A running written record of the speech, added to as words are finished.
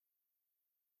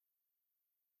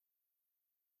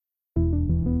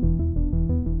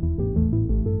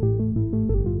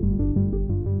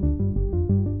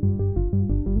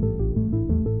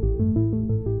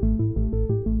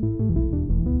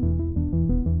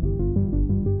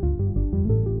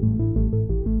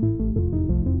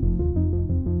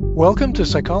Welcome to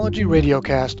Psychology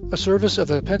Radiocast, a service of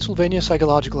the Pennsylvania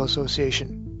Psychological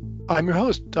Association. I'm your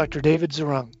host, Dr. David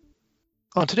Zerung.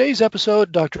 On today's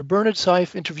episode, Dr. Bernard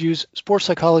Seif interviews sports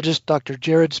psychologist Dr.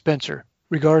 Jared Spencer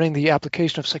regarding the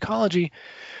application of psychology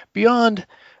beyond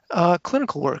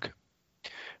clinical work.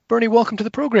 Bernie, welcome to the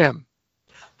program.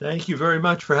 Thank you very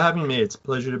much for having me. It's a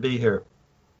pleasure to be here.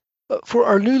 For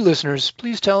our new listeners,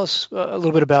 please tell us a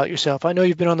little bit about yourself. I know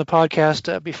you've been on the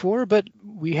podcast before, but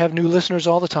we have new listeners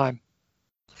all the time.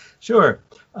 Sure.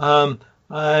 I'm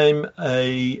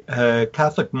a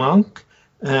Catholic monk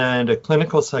and a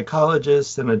clinical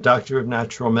psychologist and a doctor of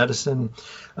natural medicine.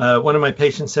 One of my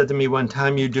patients said to me one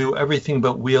time, "You do everything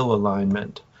but wheel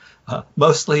alignment."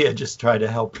 Mostly I just try to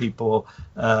help people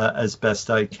as best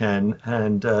I can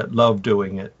and love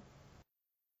doing it.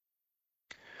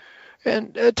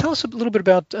 And tell us a little bit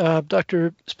about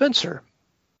Dr. Spencer.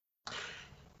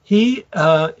 He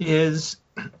is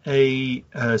a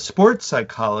sports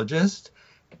psychologist,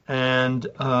 and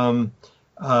when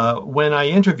I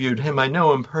interviewed him, I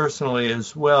know him personally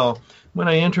as well. When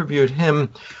I interviewed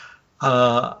him,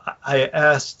 I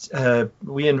asked,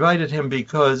 we invited him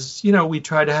because, we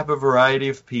try to have a variety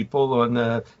of people on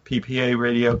the PPA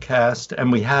Radiocast,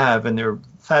 and we have, and they're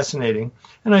fascinating.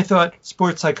 And I thought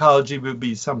sports psychology would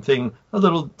be something a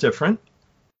little different.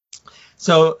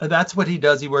 So that's what he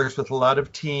does. He works with a lot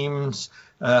of teams,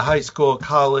 high school,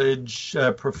 college,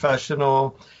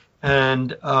 professional,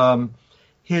 and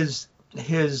his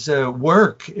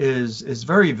work is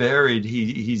very varied.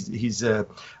 He's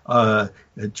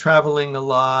traveling a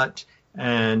lot,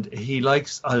 and he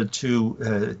likes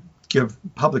to give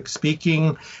public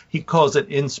speaking. He calls it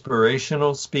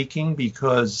inspirational speaking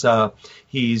because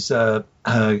he's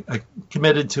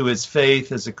committed to his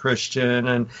faith as a Christian,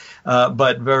 and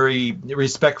but very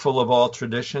respectful of all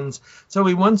traditions. So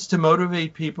he wants to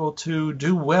motivate people to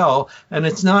do well, and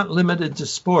it's not limited to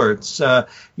sports.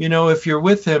 If you're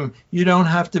with him, you don't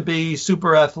have to be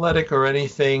super athletic or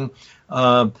anything.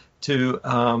 You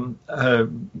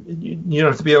don't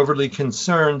have to be overly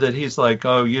concerned that he's like,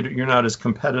 oh, you're not as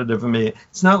competitive as me.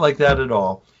 It's not like that at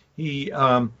all. He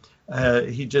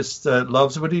just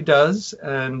loves what he does,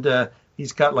 and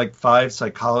he's got like 5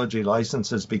 psychology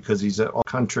licenses because he's all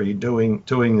country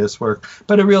doing this work,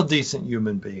 but a real decent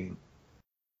human being.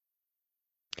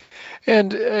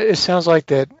 And it sounds like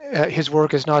that his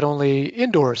work is not only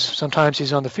indoors. Sometimes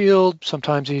he's on the field,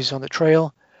 sometimes he's on the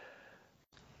trail.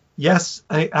 Yes,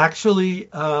 he,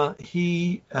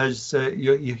 as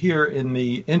you hear in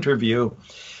the interview,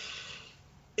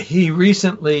 he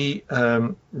recently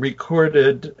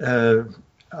recorded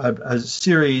a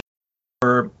series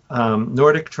for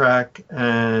Nordic Track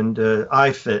and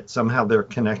iFit. Somehow they're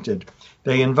connected.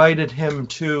 They invited him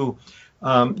to,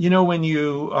 when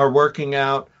you are working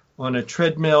out on a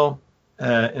treadmill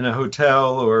in a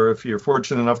hotel, or if you're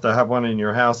fortunate enough to have one in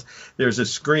your house, there's a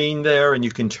screen there and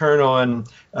you can turn on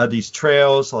these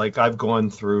trails. Like I've gone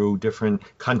through different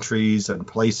countries and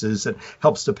places. It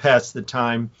helps to pass the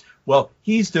time. Well,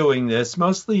 he's doing this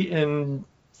mostly in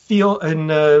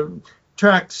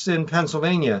tracks in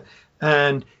Pennsylvania.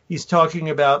 And he's talking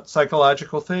about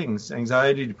psychological things,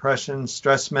 anxiety, depression,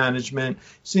 stress management,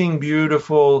 seeing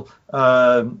beautiful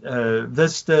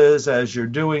vistas as you're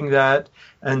doing that.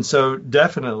 And so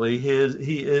definitely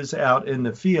he is out in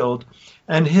the field.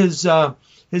 And his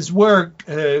work,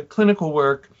 clinical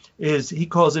work, he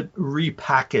calls it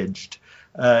repackaged.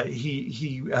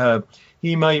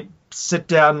 He might sit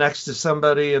down next to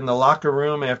somebody in the locker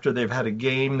room after they've had a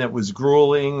game that was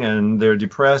grueling and they're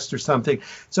depressed or something.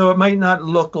 So it might not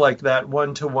look like that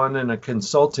one-to-one in a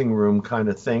consulting room kind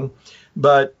of thing,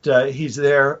 but he's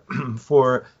there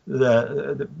for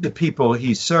the people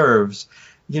he serves,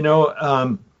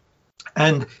 and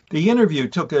the interview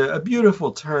took a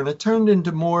beautiful turn. It turned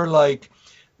into more like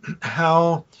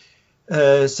how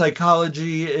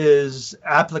psychology is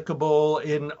applicable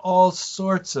in all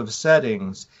sorts of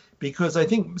settings. Because I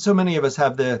think so many of us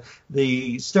have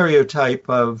the stereotype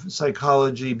of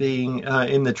psychology being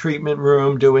in the treatment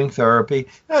room doing therapy.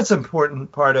 That's an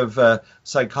important part of a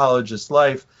psychologist's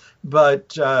life.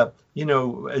 But, as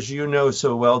you know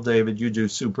so well, David, you do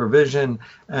supervision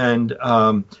and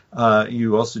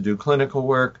you also do clinical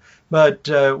work. But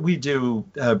we do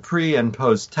pre and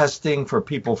post testing for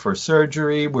people for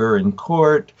surgery. We're in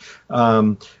court,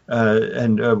 and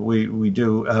we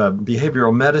do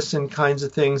behavioral medicine kinds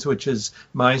of things, which is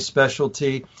my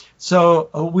specialty. So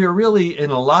we're really in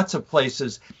lots of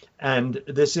places, and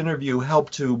this interview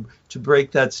helped to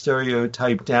break that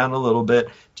stereotype down a little bit,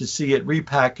 to see it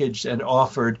repackaged and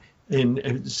offered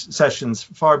in sessions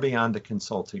far beyond the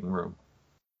consulting room.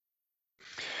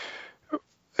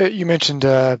 You mentioned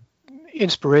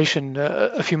inspiration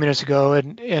a few minutes ago,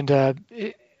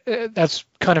 that's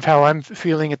kind of how I'm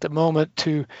feeling at the moment,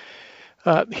 to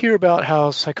hear about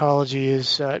how psychology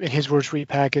is, in his words,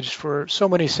 repackaged for so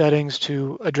many settings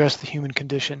to address the human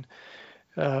condition,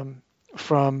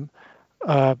 from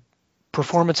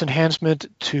performance enhancement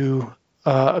to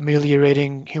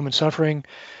ameliorating human suffering,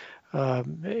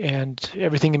 and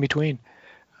everything in between.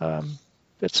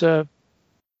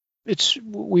 It's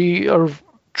we are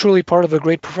truly part of a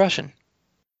great profession.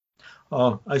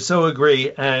 Oh, I so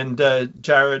agree. And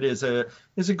Jared is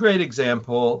a great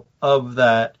example of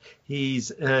that.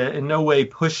 He's in no way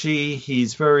pushy.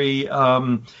 He's very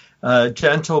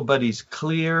gentle, but he's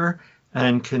clear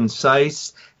and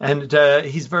concise. And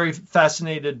he's very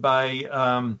fascinated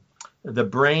by the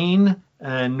brain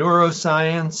and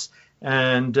neuroscience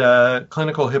and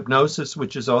clinical hypnosis,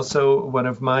 which is also one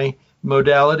of my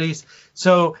modalities.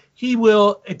 So he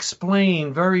will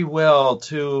explain very well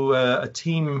to a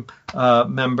team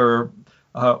member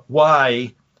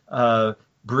why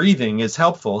breathing is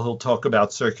helpful. He'll talk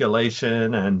about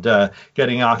circulation and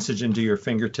getting oxygen to your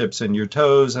fingertips and your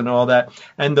toes and all that,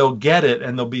 and they'll get it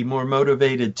and they'll be more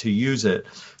motivated to use it.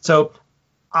 So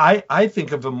I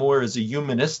think of him more as a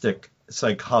humanistic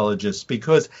psychologist,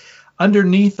 because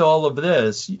underneath all of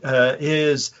this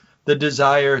is the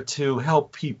desire to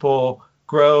help people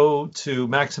grow, to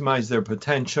maximize their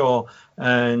potential,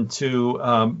 and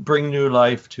to bring new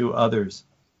life to others.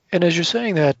 And as you're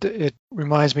saying that, it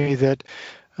reminds me that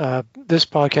this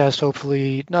podcast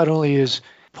hopefully not only is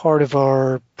part of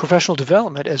our professional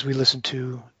development as we listen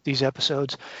to these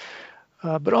episodes,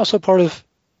 but also part of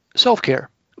self-care,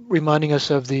 reminding us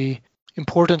of the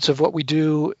importance of what we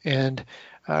do, and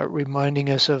reminding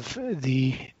us of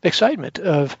the excitement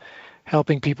of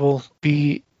helping people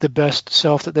be the best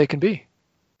self that they can be.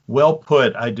 Well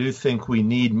put. I do think we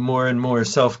need more and more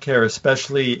self-care,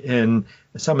 especially in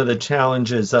some of the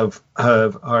challenges of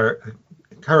our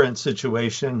current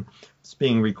situation. It's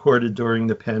being recorded during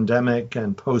the pandemic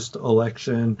and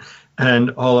post-election and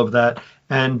all of that.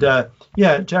 And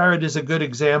Jared is a good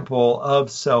example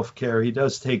of self-care. He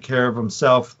does take care of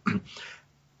himself.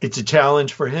 It's a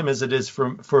challenge for him, as it is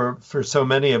for so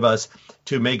many of us,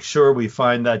 to make sure we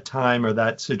find that time or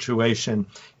that situation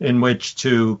in which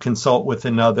to consult with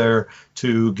another,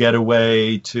 to get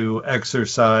away, to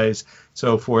exercise,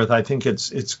 so forth. I think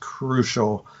it's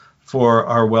crucial for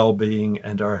our well-being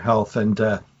and our health, and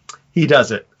he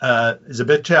does it. It's a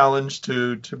bit challenged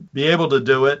to be able to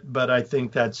do it, but I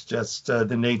think that's just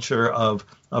the nature of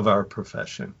our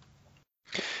profession.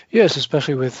 Yes,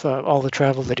 especially with all the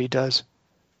travel that he does.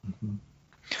 Mm-hmm.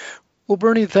 Well,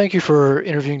 Bernie, thank you for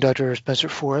interviewing Dr. Spencer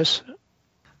for us.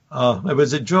 It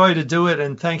was a joy to do it,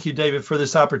 and thank you, David, for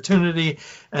this opportunity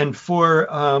and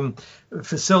for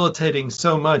facilitating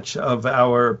so much of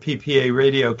our PPA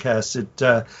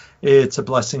radiocast. It's a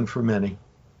blessing for many.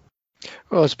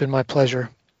 Well, it's been my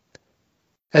pleasure.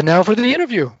 And now for the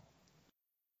interview.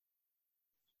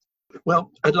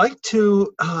 Well, I'd like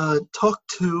to talk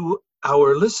to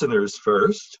our listeners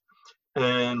first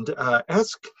and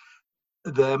ask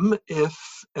them if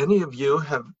any of you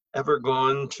have ever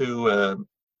gone to a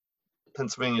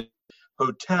Pennsylvania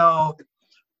hotel,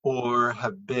 or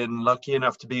have been lucky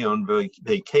enough to be on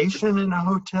vacation in a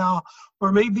hotel,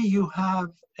 or maybe you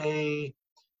have a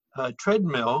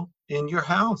treadmill in your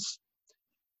house.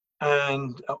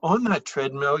 And on that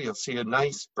treadmill, you'll see a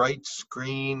nice bright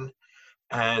screen,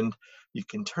 and you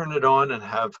can turn it on and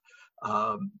have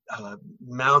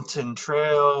mountain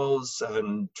trails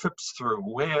and trips through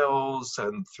Wales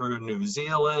and through New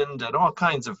Zealand and all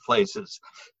kinds of places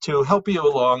to help you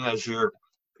along as you're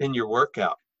in your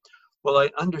workout. Well,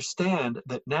 I understand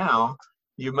that now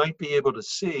you might be able to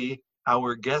see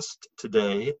our guest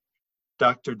today,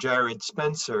 Dr. Jared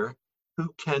Spencer,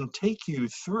 who can take you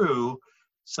through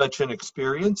such an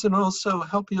experience and also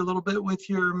help you a little bit with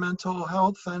your mental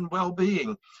health and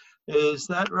well-being. Is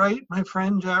that right, my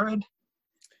friend Jared?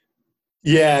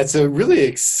 Yeah, it's a really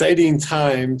exciting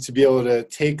time to be able to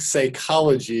take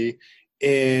psychology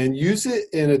and use it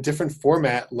in a different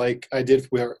format, like I did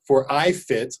for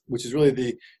iFit, which is really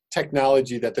the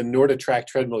technology that the NordicTrack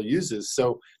treadmill uses.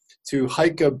 So to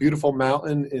hike a beautiful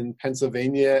mountain in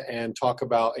Pennsylvania and talk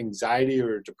about anxiety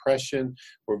or depression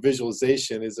or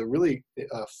visualization is a really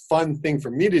fun thing for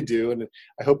me to do, and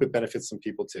I hope it benefits some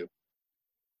people too.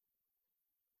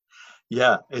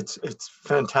 Yeah, it's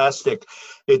fantastic.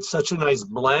 It's such a nice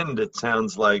blend, it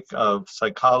sounds like, of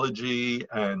psychology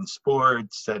and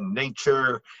sports and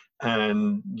nature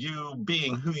And you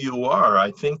being who you are,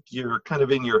 I think you're kind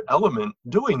of in your element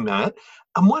doing that.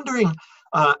 I'm wondering,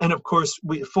 and of course,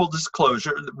 full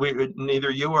disclosure,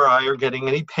 neither you or I are getting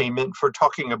any payment for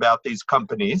talking about these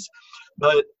companies,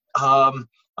 but I'm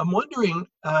wondering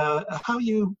how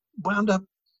you wound up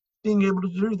being able to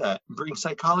do that, bring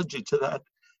psychology to that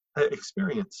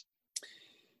experience.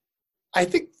 I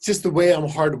think just the way I'm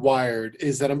hardwired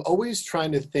is that I'm always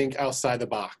trying to think outside the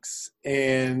box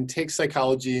and take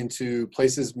psychology into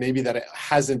places maybe that it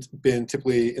hasn't been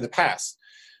typically in the past.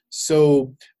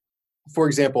 So, for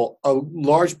example, a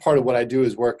large part of what I do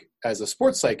is work as a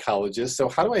sports psychologist. So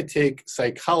how do I take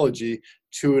psychology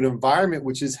to an environment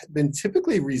which has been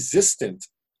typically resistant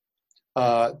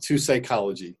to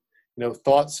psychology? You know,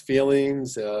 thoughts,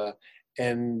 feelings,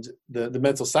 and the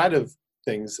mental side of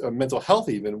things, or mental health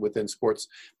even within sports.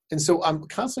 And so I'm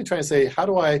constantly trying to say, how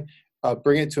do I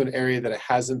bring it to an area that it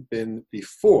hasn't been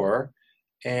before?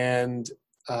 And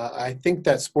I think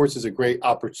that sports is a great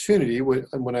opportunity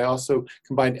when I also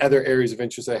combine other areas of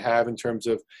interest I have in terms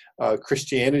of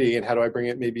Christianity, and how do I bring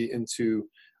it maybe into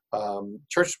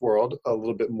church world a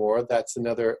little bit more. That's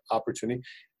another opportunity.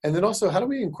 And then also, how do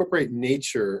we incorporate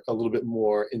nature a little bit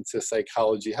more into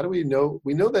psychology? How do we know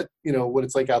that, you know, what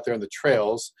it's like out there on the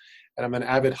trails, and I'm an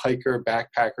avid hiker,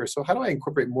 backpacker. So how do I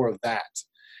incorporate more of that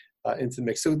into the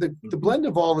mix? So the blend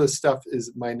of all this stuff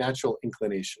is my natural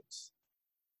inclinations.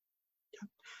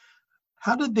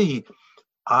 How did the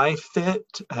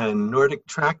iFit and Nordic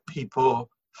Track people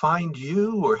find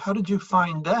you, or how did you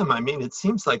find them? I mean, it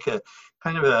seems like a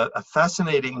kind of a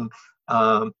fascinating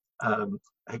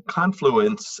a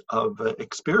confluence of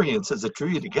experiences that drew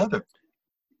you together.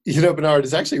 You know, Bernard,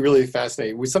 it's actually really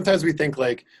fascinating. Sometimes we think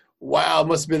like, wow, it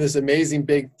must have been this amazing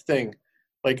big thing.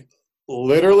 Like,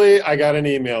 literally, I got an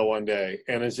email one day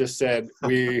and it just said,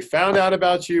 we found out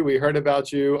about you, we heard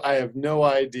about you. I have no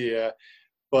idea,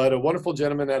 but a wonderful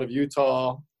gentleman out of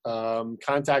Utah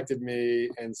contacted me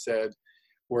and said,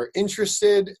 we're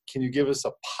interested. Can you give us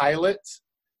a pilot?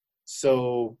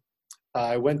 So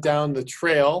I went down the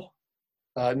trail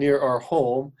near our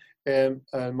home, and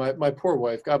my poor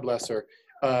wife, God bless her,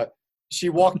 she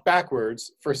walked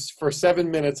backwards for 7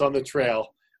 minutes on the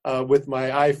trail with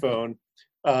my iPhone,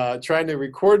 trying to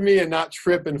record me and not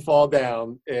trip and fall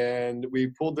down. And we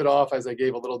pulled it off as I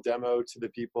gave a little demo to the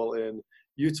people in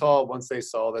Utah. Once they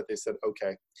saw that, they said,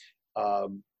 okay,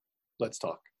 let's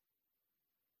talk.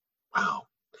 Wow.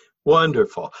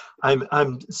 Wonderful.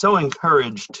 I'm so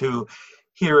encouraged to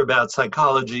hear about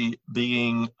psychology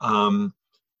being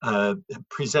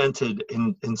presented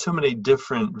in so many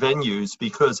different venues,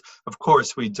 because of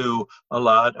course we do a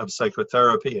lot of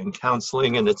psychotherapy and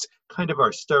counseling, and it's kind of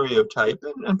our stereotype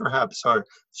and perhaps our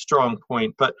strong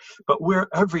point, but we're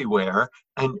everywhere,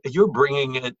 and you're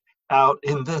bringing it out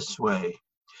in this way.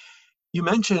 You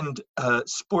mentioned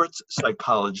sports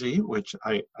psychology, which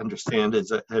I understand is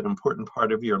an important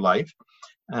part of your life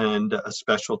and a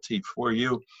specialty for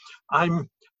you. I'm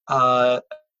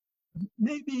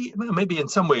maybe in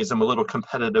some ways I'm a little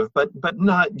competitive, but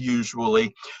not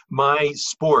usually. My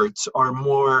sports are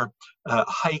more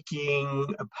hiking,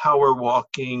 power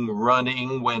walking,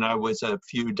 running when I was a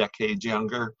few decades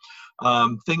younger,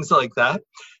 things like that.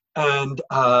 And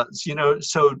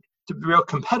so the real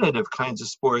competitive kinds of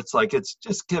sports, like it's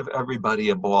just give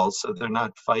everybody a ball so they're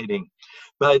not fighting.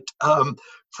 But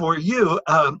for you,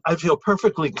 I feel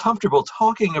perfectly comfortable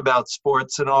talking about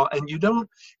sports and all, and you don't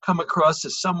come across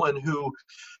as someone who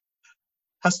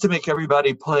has to make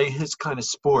everybody play his kind of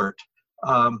sport.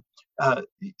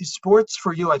 Sports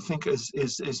for you, I think,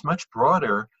 is much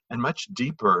broader and much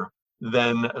deeper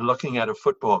than looking at a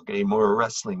football game or a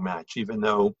wrestling match, even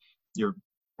though you're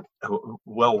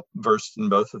well versed in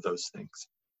both of those things.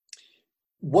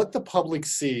 What the public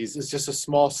sees is just a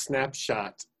small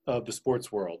snapshot of the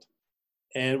sports world.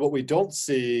 And what we don't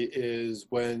see is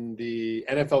when the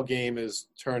NFL game is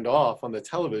turned off on the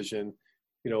television,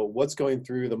 what's going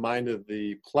through the mind of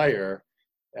the player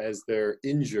as they're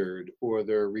injured or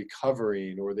they're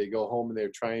recovering, or they go home and they're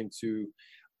trying to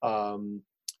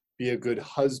be a good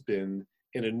husband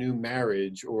in a new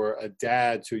marriage, or a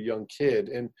dad to a young kid.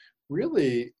 And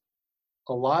really,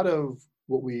 a lot of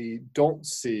what we don't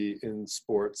see in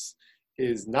sports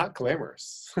is not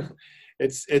glamorous.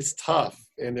 It's tough,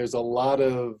 and there's a lot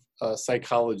of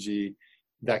psychology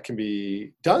that can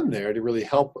be done there to really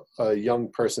help a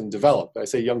young person develop. I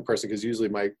say young person because usually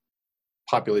my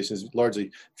population is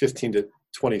largely 15 to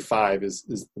 25 is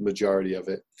the majority of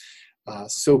it.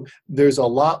 So there's a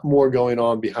lot more going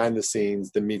on behind the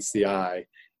scenes than meets the eye.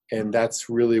 And that's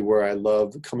really where I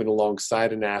love coming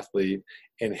alongside an athlete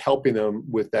and helping them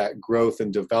with that growth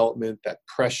and development, that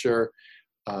pressure,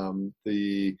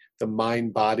 the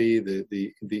mind body,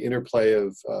 the interplay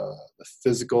of the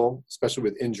physical, especially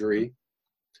with injury.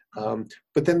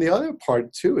 But then the other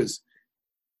part too is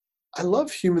I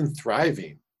love human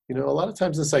thriving. A lot of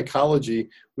times in psychology,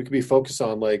 we can be focused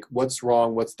on like what's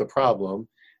wrong, what's the problem.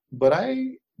 But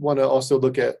I want to also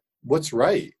look at what's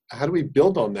right. How do we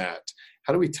build on that?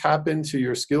 How do we tap into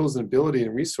your skills and ability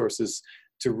and resources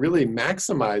to really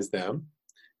maximize them?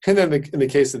 And then in the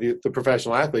case of the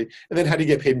professional athlete, and then how do you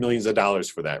get paid millions of dollars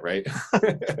for that, right?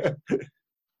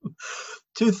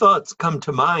 Two thoughts come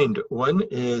to mind. One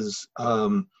is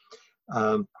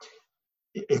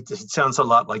it sounds a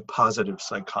lot like positive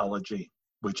psychology,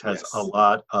 which has a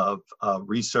lot of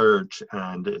research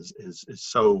and is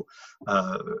so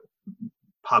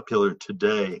popular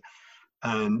today.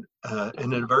 And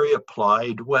in a very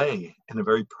applied way, in a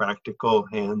very practical,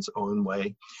 hands-on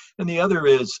way. And the other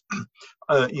is,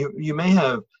 you may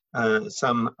have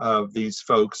some of these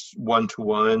folks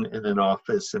one-to-one in an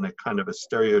office in a kind of a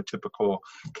stereotypical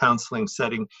counseling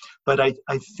setting, but I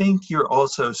think you're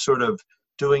also sort of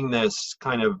doing this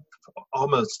kind of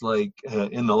almost like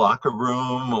in the locker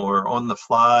room or on the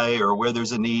fly or where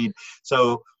there's a need,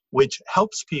 so which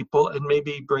helps people and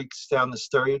maybe breaks down the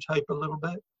stereotype a little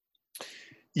bit.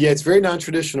 Yeah, it's very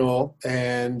non-traditional,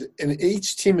 and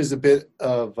each team is a bit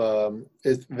of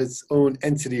its own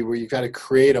entity where you've got to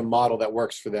create a model that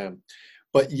works for them.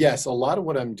 But yes, a lot of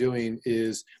what I'm doing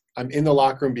is I'm in the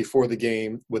locker room before the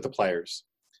game with the players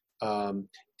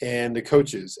and the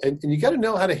coaches, and you got to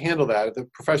know how to handle that at the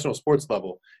professional sports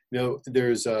level.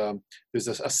 There's a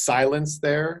silence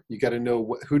there. You got to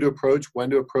know who to approach,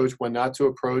 when not to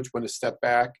approach, when to step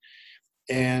back,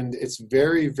 and it's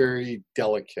very, very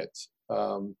delicate.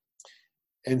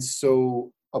 And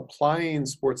so applying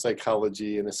sports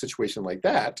psychology in a situation like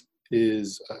that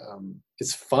is,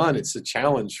 it's fun. It's a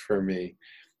challenge for me.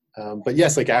 But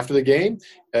yes, like after the game,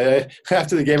 I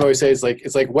always say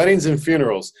it's like weddings and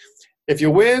funerals. If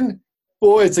you win,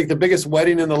 boy, it's like the biggest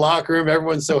wedding in the locker room.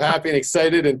 Everyone's so happy and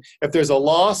excited. And if there's a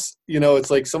loss,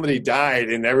 it's like somebody died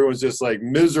and everyone's just like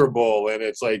miserable. And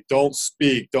it's like, don't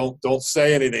speak, don't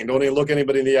say anything, don't even look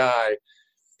anybody in the eye.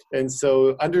 And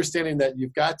so understanding that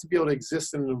you've got to be able to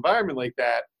exist in an environment like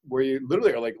that, where you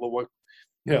literally are like,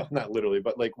 not literally,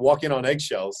 but like walking on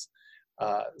eggshells.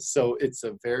 So it's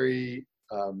a very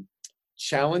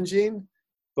challenging,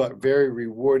 but very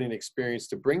rewarding experience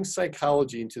to bring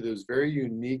psychology into those very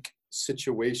unique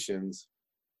situations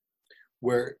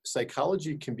where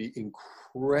psychology can be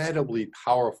incredibly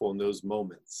powerful in those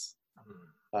moments.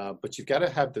 But you've got to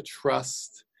have the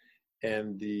trust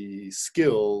and the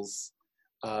skills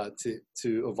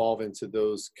to evolve into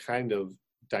those kind of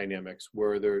dynamics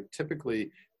where they're typically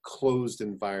closed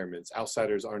environments.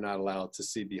 Outsiders are not allowed to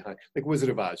see behind, like Wizard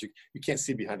of Oz. You can't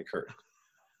see behind a curtain.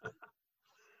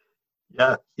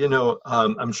 Yeah,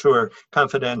 I'm sure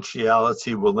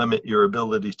confidentiality will limit your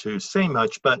ability to say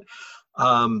much, but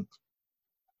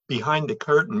behind the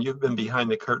curtain, you've been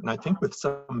behind the curtain, I think, with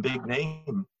some big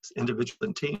names, individual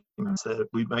and teams that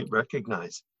we might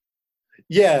recognize.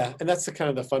 Yeah, and that's the kind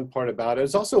of the fun part about it.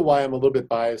 It's also why I'm a little bit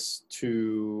biased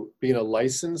to being a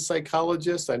licensed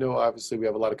psychologist. I know obviously we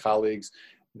have a lot of colleagues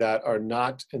that are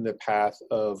not in the path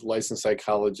of licensed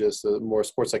psychologists, more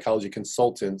sports psychology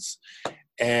consultants.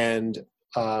 And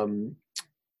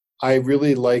I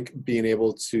really like being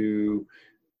able to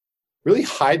really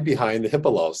hide behind the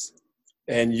HIPAA laws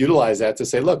and utilize that to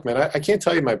say, look, man, I can't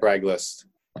tell you my brag list.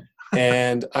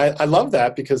 And I love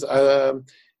that because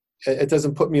it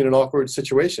doesn't put me in an awkward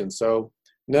situation. So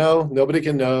no, nobody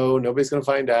can know. Nobody's going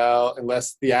to find out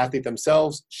unless the athlete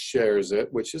themselves shares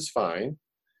it, which is fine.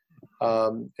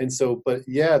 And so, but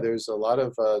yeah, there's a lot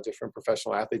of different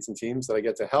professional athletes and teams that I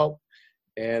get to help.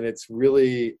 And it's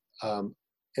really,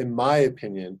 in my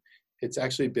opinion, it's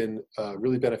actually been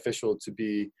really beneficial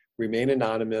to remain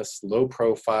anonymous, low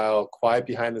profile, quiet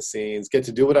behind the scenes, get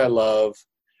to do what I love,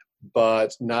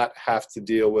 but not have to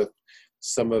deal with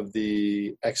some of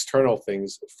the external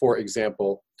things. For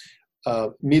example,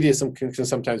 media can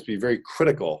sometimes be very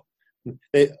critical.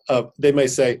 They may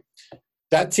say,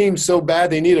 that team's so bad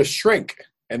they need a shrink,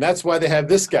 and that's why they have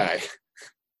this guy,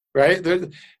 right?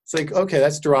 It's like, okay,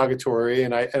 that's derogatory,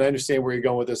 and I understand where you're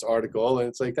going with this article, and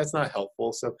it's like, that's not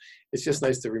helpful. So it's just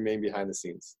nice to remain behind the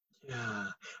scenes. Yeah,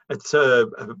 it's a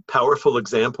powerful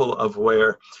example of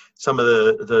where some of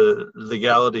the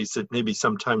legalities that maybe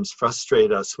sometimes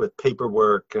frustrate us with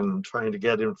paperwork and trying to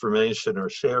get information or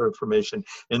share information,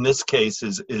 in this case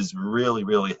is really,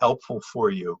 really helpful for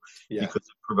you because it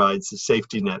provides a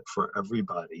safety net for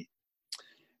everybody.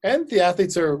 And the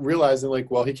athletes are realizing like,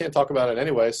 well, he can't talk about it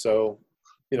anyway, so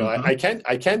I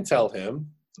can tell him,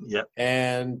 Yeah.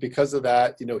 And because of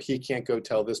that, he can't go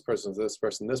tell this person, this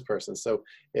person, this person. So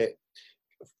it,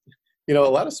 a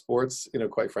lot of sports,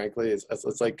 quite frankly,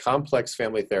 it's like complex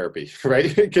family therapy,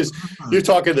 right? Because you're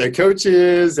talking to the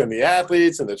coaches and the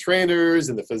athletes and the trainers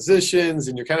and the physicians,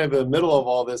 and you're kind of in the middle of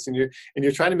all this, and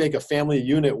you're trying to make a family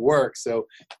unit work. So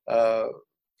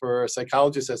for a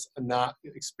psychologist that's not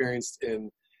experienced in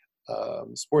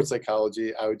sports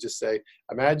psychology, I would just say,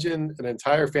 imagine an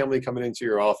entire family coming into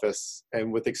your office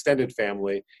and with extended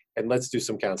family, and let's do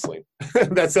some counseling.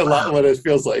 That's a lot what it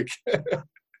feels like.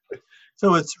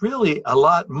 So it's really a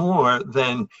lot more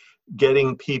than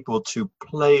getting people to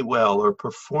play well or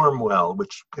perform well,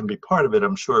 which can be part of it,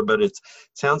 I'm sure, but it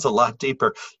sounds a lot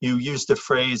deeper. You used the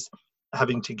phrase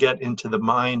having to get into the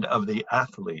mind of the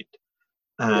athlete.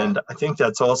 And I think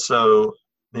that's also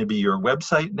maybe your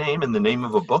website name and the name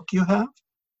of a book you have?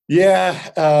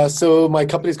 Yeah. So my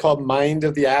company's called Mind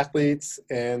of the Athletes,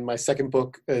 and my second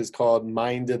book is called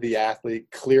Mind of the Athlete,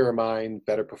 Clearer Mind,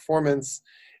 Better Performance.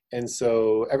 And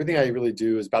so everything I really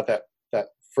do is about that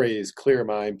phrase, clearer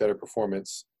mind, better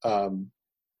performance,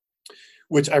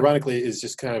 which ironically is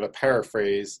just kind of a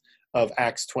paraphrase of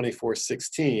Acts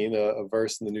 24:16, a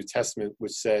verse in the New Testament,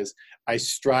 which says, I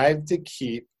strive to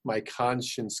keep my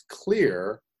conscience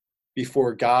clear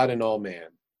before God and all man.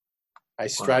 I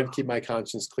strive to keep my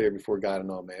conscience clear before God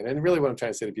and all man. And really what I'm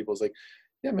trying to say to people is like,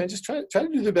 yeah, man, just try to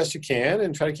do the best you can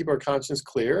and try to keep our conscience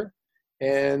clear.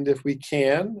 And if we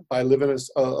can, by living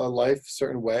a life a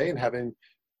certain way and having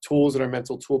tools in our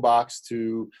mental toolbox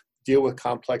to deal with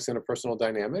complex interpersonal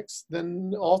dynamics,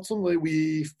 then ultimately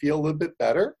we feel a little bit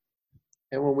better.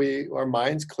 And when our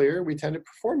mind's clear, we tend to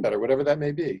perform better, whatever that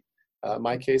may be. In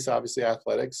my case, obviously,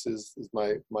 athletics is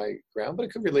my ground, but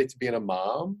it could relate to being a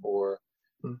mom or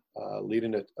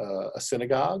leading a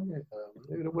synagogue,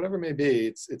 whatever it may be.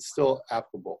 It's still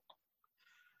applicable.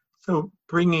 So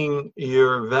bringing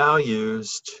your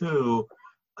values to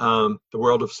the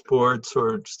world of sports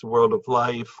or just the world of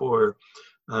life or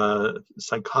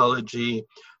psychology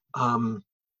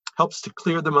helps to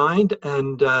clear the mind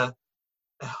and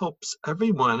helps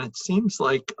everyone. It seems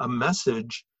like a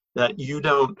message that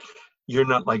you're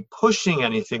not like pushing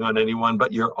anything on anyone,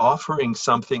 but you're offering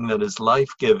something that is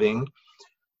life-giving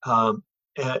at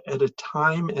a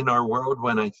time in our world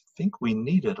when I think we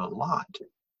need it a lot.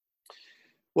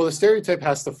 Well, the stereotype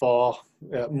has to fall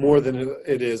more than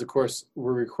it is. Of course,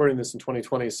 we're recording this in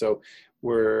 2020, so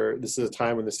this is a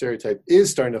time when the stereotype is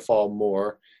starting to fall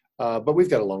more, but we've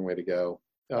got a long way to go.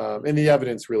 And the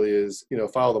evidence really is,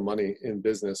 follow the money in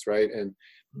business, right?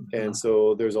 And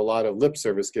so there's a lot of lip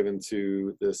service given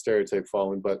to the stereotype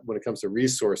falling, but when it comes to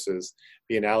resources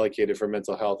being allocated for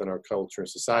mental health in our culture and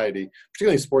society,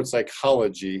 particularly sports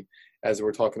psychology, as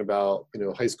we're talking about,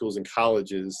 high schools and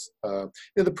colleges,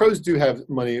 the pros do have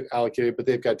money allocated, but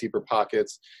they've got deeper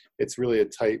pockets. It's really a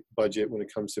tight budget when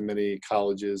it comes to many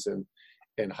colleges and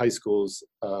high schools.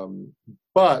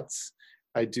 But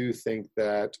I do think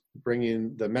that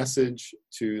bringing the message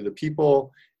to the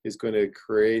people is going to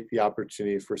create the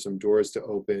opportunity for some doors to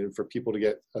open, for people to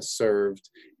get served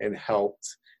and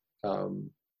helped.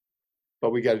 But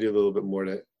we got to do a little bit more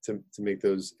to make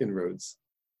those inroads.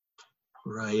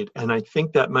 Right. And I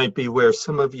think that might be where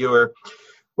some of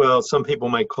some people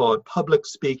might call it public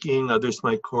speaking, others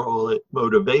might call it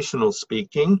motivational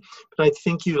speaking, but I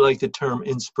think you like the term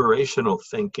inspirational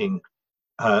speaking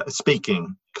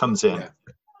comes in.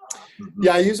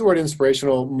 Yeah, I use the word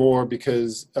inspirational more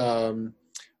because,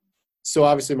 so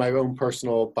obviously my own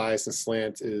personal bias and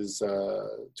slant is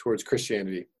towards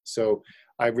Christianity. So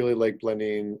I really like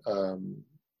blending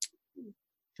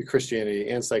the Christianity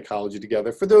and psychology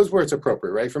together for those where it's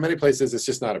appropriate, right? For many places, it's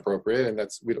just not appropriate, and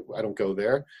I don't go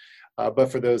there.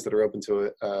 But for those that are open to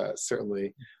it,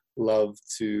 certainly love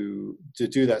to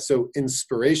do that. So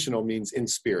inspirational means in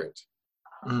spirit.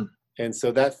 And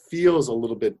so that feels a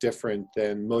little bit different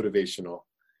than motivational.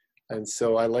 And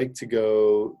so I like to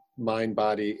go mind,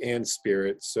 body, and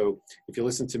spirit. So if you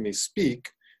listen to me speak,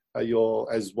 you'll,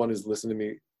 as one is listening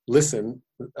to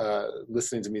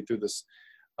me through this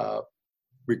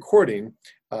recording,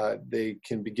 they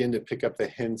can begin to pick up the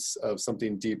hints of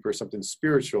something deeper, something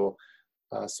spiritual.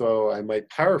 So I might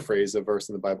paraphrase a verse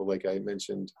in the Bible, like I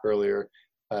mentioned earlier,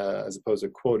 as opposed to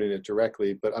quoting it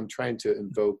directly, but I'm trying to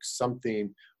invoke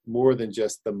something more than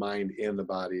just the mind and the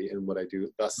body in what I do.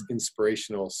 Thus,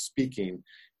 inspirational speaking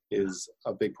is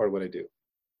a big part of what I do.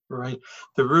 Right.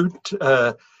 The root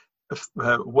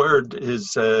word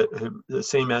is the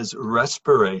same as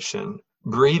respiration,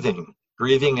 breathing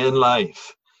in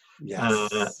life.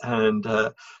 Yes. And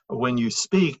when you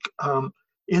speak,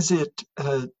 Is it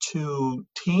to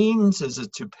teens? Is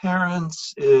it to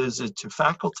parents? Is it to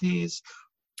faculties?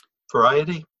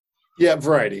 Variety? Yeah,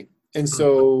 variety. And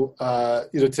so,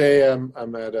 today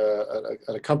I'm at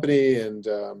a company and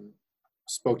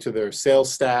spoke to their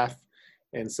sales staff,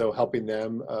 and so helping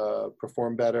them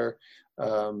perform better.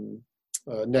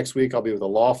 Next week I'll be with a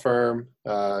law firm,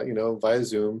 via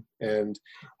Zoom, and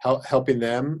helping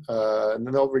them. And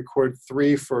then they'll record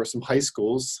 3 for some high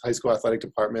school athletic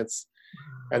departments.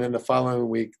 And then the following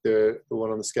week, the one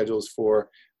on the schedule is for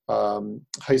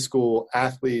high school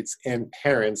athletes and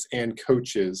parents and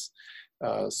coaches.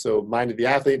 So mind of the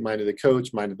athlete, mind of the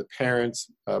coach, mind of the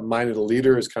parents, mind of the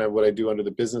leader is kind of what I do under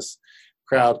the business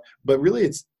crowd. But really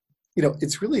it's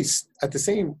really at the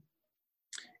same,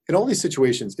 in all these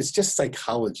situations, it's just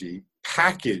psychology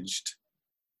packaged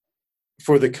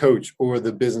for the coach or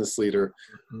the business leader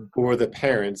or the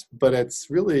parents. But it's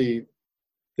really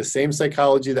the same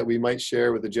psychology that we might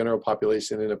share with the general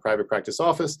population in a private practice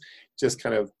office, just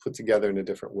kind of put together in a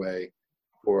different way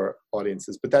for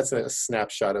audiences. But that's a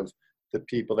snapshot of the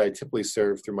people that I typically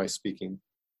serve through my speaking.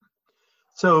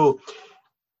 So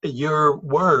your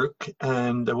work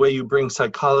and the way you bring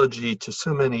psychology to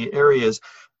so many areas,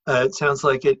 it sounds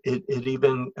like it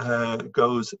even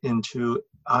goes into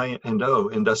I&O,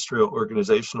 industrial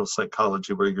organizational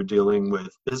psychology, where you're dealing with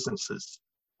businesses.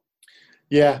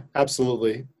 Yeah,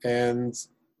 absolutely. And,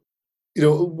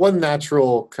 one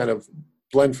natural kind of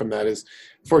blend from that is,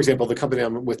 for example, the company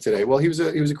I'm with today. Well, he was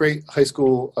a great high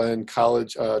school and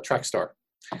college track star.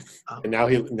 And now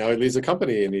he leads a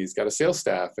company and he's got a sales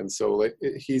staff. And so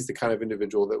he's the kind of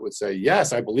individual that would say,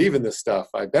 yes, I believe in this stuff.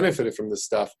 I benefited from this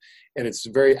stuff. And it's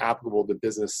very applicable to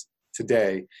business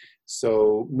today.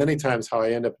 So many times how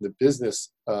I end up in the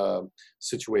business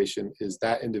situation is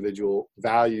that individual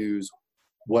values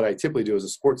what I typically do as a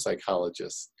sports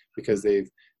psychologist, because they've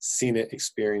seen it,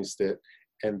 experienced it,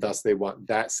 and thus they want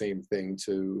that same thing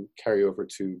to carry over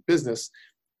to business,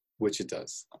 which it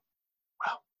does.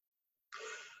 Wow.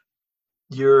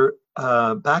 Your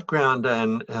background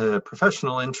and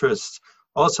professional interests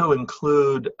also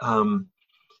include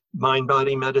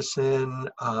mind-body medicine,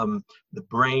 the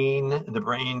brain,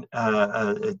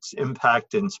 its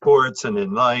impact in sports and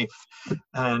in life.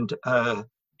 And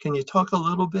can you talk a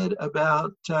little bit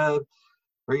about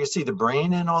where you see the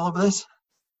brain in all of this?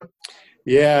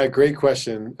 Yeah, great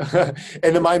question.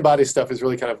 And the mind-body stuff is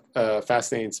really kind of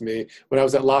fascinating to me. When I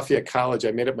was at Lafayette College,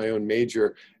 I made up my own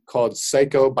major called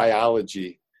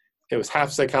psychobiology. It was half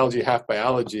psychology, half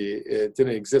biology. It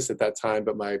didn't exist at that time,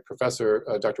 but my professor,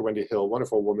 Dr. Wendy Hill,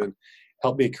 wonderful woman,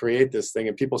 helped me create this thing.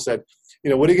 And people said,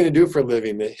 what are you going to do for a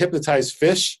living? Hypnotize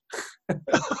fish?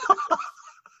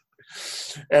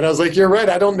 And I was like, you're right.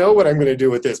 I don't know what I'm going to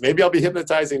do with this. Maybe I'll be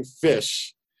hypnotizing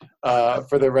fish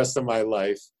for the rest of my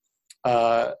life.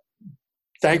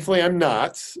 Thankfully, I'm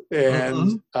not.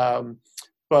 And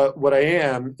but what I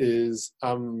am is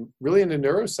I'm really into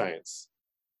neuroscience,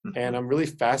 and I'm really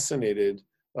fascinated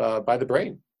by the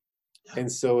brain. And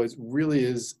so it really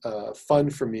is fun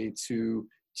for me to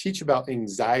teach about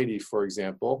anxiety, for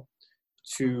example,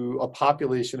 to a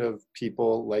population of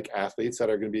people like athletes that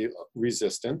are going to be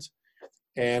resistant.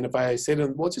 And if I say to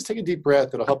them, well, just take a deep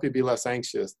breath, it'll help you be less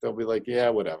anxious, they'll be like, yeah,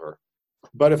 whatever.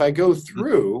 But if I go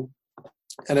through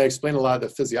and I explain a lot of the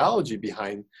physiology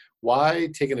behind why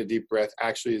taking a deep breath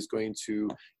actually is going to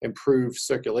improve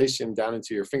circulation down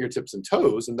into your fingertips and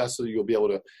toes, and that's so you'll be able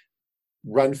to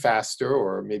run faster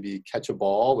or maybe catch a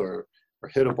ball or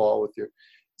hit a ball with your,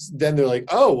 then they're like,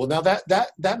 oh, well, now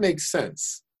that makes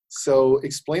sense. So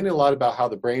explaining a lot about how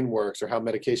the brain works or how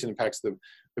medication impacts the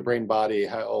brain body,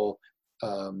 how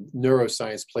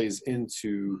neuroscience plays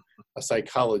into a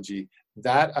psychology,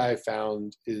 that I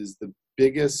found is the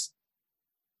biggest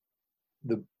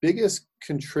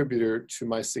contributor to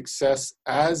my success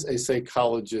as a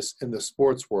psychologist in the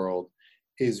sports world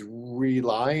is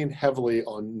relying heavily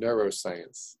on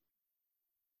neuroscience.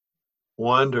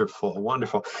 Wonderful,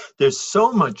 wonderful. There's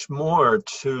so much more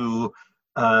to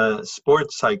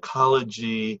sports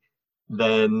psychology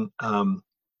than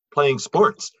playing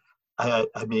sports.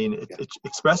 I mean, it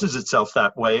expresses itself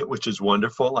that way, which is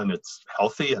wonderful, and it's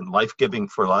healthy and life-giving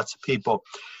for lots of people.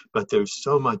 But there's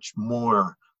so much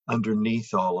more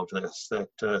underneath all of this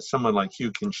that someone like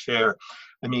you can share.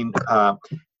 I mean,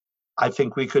 I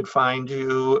think we could find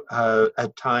you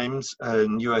at times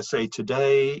in USA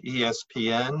Today,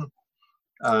 ESPN,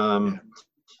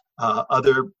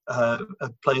 other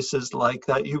places like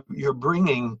that. You're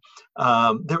bringing,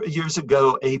 years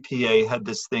ago, APA had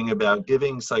this thing about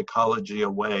giving psychology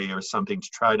away or something to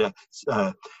try to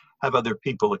have other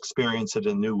people experience it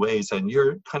in new ways. And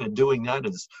you're kind of doing that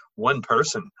as one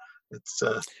person It's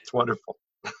wonderful.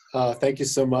 Thank you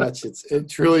so much. It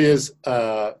truly is.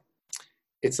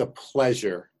 It's a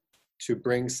pleasure to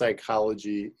bring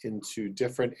psychology into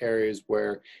different areas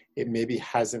where it maybe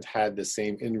hasn't had the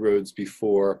same inroads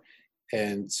before,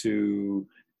 and to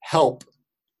help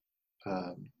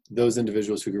those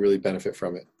individuals who can really benefit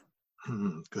from it.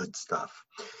 Good stuff.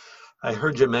 I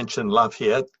heard you mention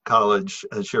Lafayette College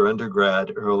as your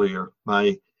undergrad earlier.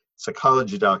 My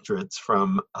psychology doctorate's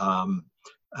from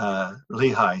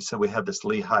Lehigh, so we have this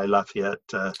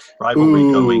Lehigh-Lafayette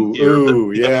rivalry going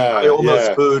here. I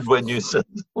almost booed when you said.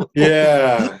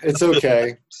 Yeah, it's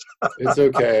okay. It's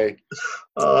okay.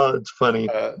 Oh, it's funny.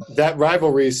 That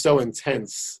rivalry is so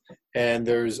intense, and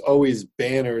there's always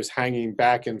banners hanging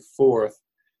back and forth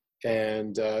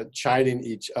and chiding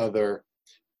each other.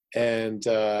 And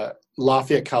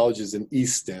Lafayette College is in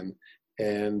Easton,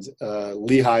 and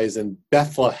Lehigh is in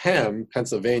Bethlehem,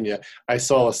 Pennsylvania. I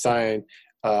saw a sign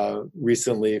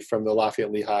recently from the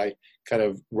Lafayette-Lehigh kind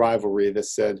of rivalry that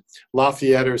said,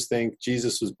 Lafayetters think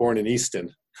Jesus was born in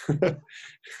Easton. I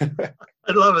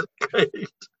love it. Great.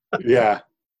 Yeah.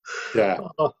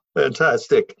 Oh,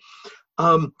 fantastic.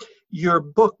 Your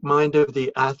book, Mind of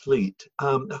the Athlete,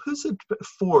 who's it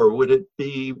for? Would it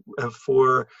be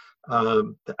for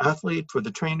the athlete, for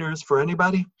the trainers, for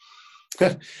anybody?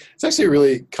 It's actually a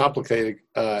really complicated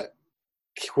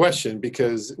question,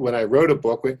 because when I wrote a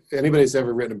book, if anybody's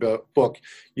ever written a book,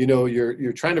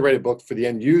 you're trying to write a book for the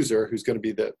end user, who's going to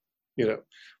be the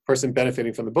person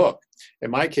benefiting from the book.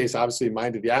 In my case, obviously,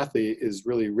 Mind of the Athlete is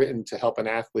really written to help an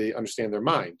athlete understand their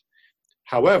mind.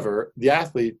 However, the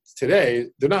athletes today,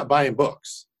 they're not buying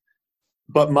books,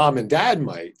 but mom and dad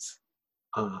might.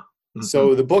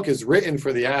 So the book is written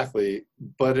for the athlete,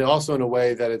 but it also in a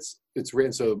way that it's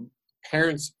written so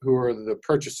parents who are the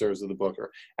purchasers of the book,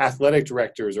 or athletic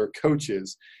directors or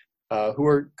coaches who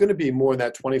are going to be more in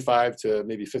that 25 to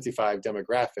maybe 55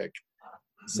 demographic.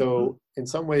 So in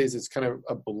some ways, it's kind of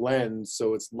a blend.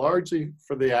 So it's largely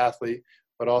for the athlete,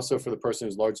 but also for the person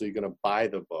who's largely going to buy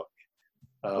the book.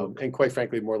 And quite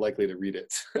frankly, more likely to read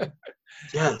it.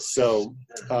 Yes. So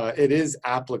it is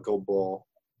applicable.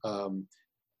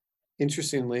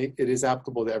 Interestingly, it is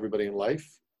applicable to everybody in life,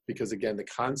 because again, the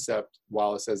concept,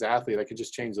 while it says athlete, I could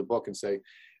just change the book and say,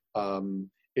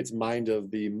 it's Mind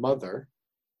of the Mother.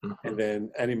 And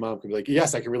then any mom could be like,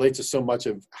 yes, I can relate to so much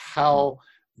of how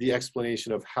the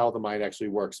explanation of how the mind actually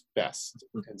works best.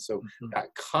 And so that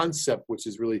concept, which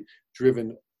is really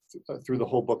driven through the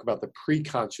whole book about the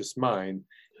preconscious mind,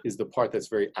 is the part that's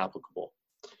very applicable.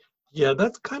 Yeah,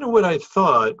 that's kind of what I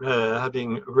thought,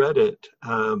 having read it,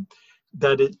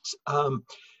 that it's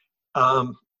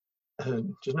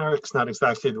generic's not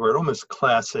exactly the word, almost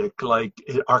classic, like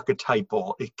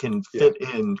archetypal. It can fit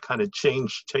in, kind of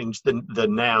change the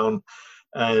noun,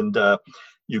 and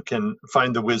you can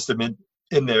find the wisdom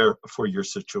in there for your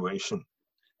situation.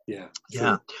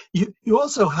 Yeah. You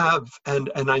also have, and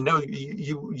I know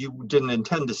you didn't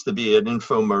intend this to be an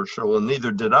infomercial, and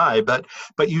neither did I, but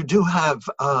you do have,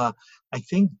 I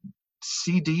think,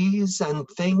 CDs and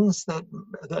things that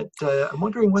I'm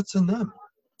wondering what's in them.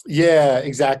 Yeah,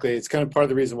 exactly. It's kind of part of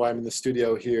the reason why I'm in the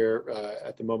studio here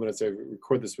at the moment as I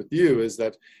record this with you, is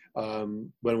that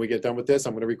when we get done with this,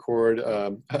 I'm going to record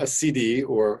a CD,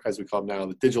 or as we call them now,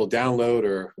 the digital download,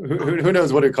 or who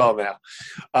knows what we call them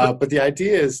now. But the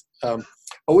idea is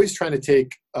always trying to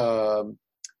take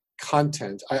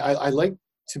content. I like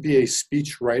to be a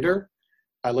speech writer.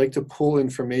 I like to pull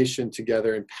information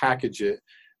together and package it.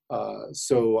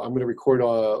 So I'm going to record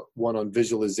one on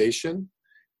visualization.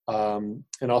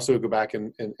 And also go back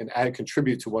and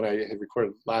contribute to what I had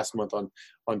recorded last month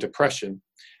on depression.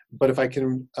 But if I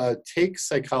can take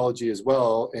psychology as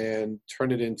well and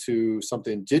turn it into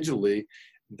something digitally,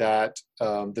 that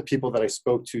the people that I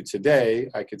spoke to today,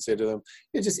 I could say to them,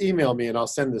 just email me and I'll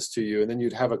send this to you. And then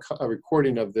you'd have a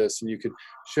recording of this, and you could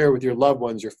share with your loved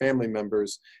ones, your family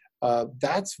members.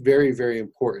 That's very, very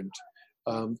important.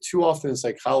 Too often in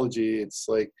psychology, it's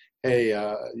like, hey,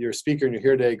 you're a speaker and you're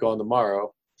here today, go on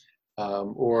tomorrow.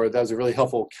 Or that was a really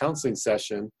helpful counseling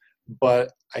session,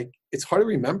 but it's hard to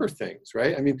remember things,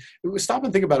 right? I mean, stop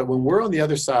and think about it. When we're on the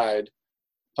other side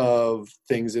of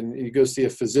things, and you go see a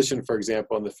physician, for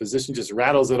example, and the physician just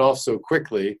rattles it off so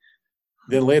quickly,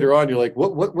 then later on you're like,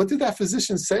 what did that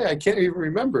physician say? I can't even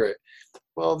remember it.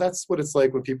 Well, that's what it's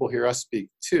like when people hear us speak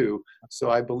too. So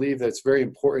I believe that it's very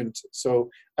important. So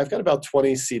I've got about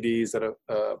 20 CDs that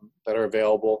are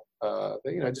available. I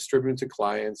distribute them to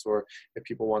clients, or if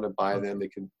people want to buy them,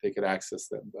 they could access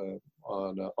them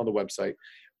on the website.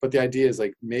 But the idea is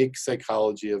like make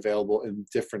psychology available in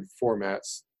different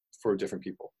formats for different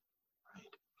people.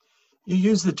 You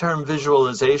use the term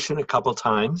visualization a couple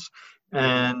times,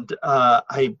 and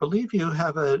I believe you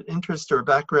have an interest or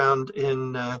background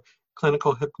in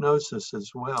clinical hypnosis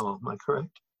as well. Am I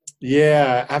correct?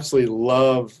 Yeah, absolutely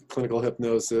love clinical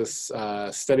hypnosis.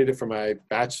 Studied it for my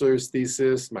bachelor's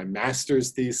thesis, my master's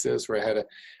thesis, where I had an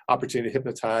opportunity to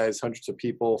hypnotize hundreds of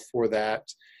people for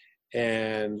that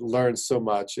and learned so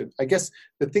much. And I guess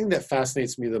the thing that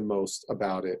fascinates me the most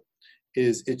about it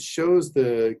is it shows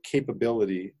the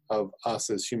capability of us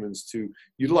as humans to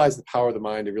utilize the power of the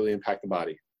mind to really impact the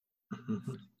body.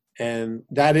 Mhm. And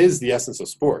that is the essence of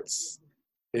sports,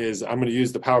 is I'm going to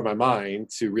use the power of my mind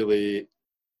to really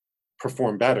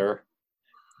perform better.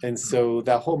 And so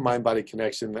that whole mind-body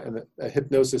connection, and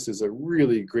hypnosis is a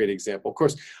really great example. Of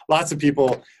course, lots of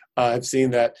people have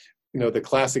seen that, the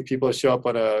classic people that show up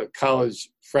on a college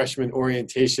freshman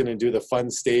orientation and do the fun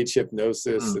stage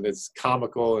hypnosis, and it's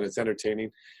comical and it's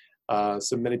entertaining.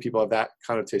 So many people have that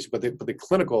connotation, but the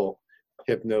clinical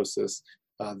hypnosis,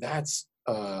 that's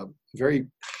very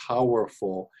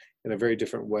powerful in a very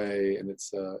different way. And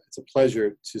it's a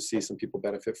pleasure to see some people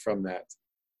benefit from that.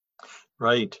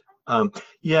 Right.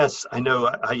 Yes, I know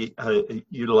I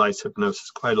utilize hypnosis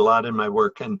quite a lot in my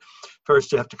work. And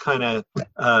first, you have to kind of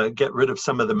get rid of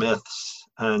some of the myths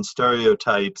and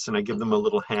stereotypes, and I give them a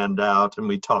little handout, and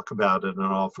we talk about it and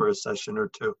all for a session or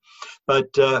two. But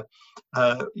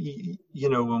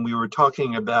when we were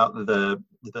talking about the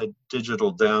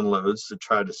digital downloads, to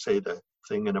try to say the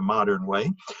thing in a modern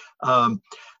way,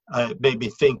 it made me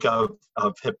think of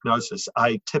hypnosis.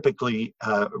 I typically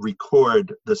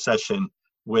record the session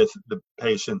with the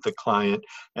patient, the client,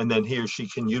 and then he or she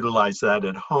can utilize that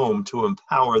at home to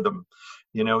empower them.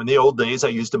 In the old days, I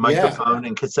used a microphone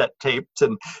and cassette tapes,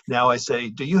 and now I say,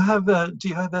 "Do you have a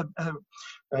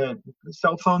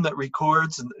cell phone that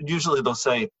records?" And usually they'll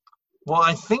say, "Well,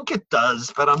 I think it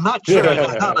does, but I'm not sure I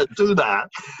know how to do that."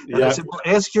 And I said, "Well,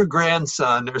 ask your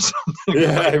grandson or something."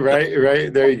 Yeah,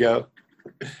 right. There you go.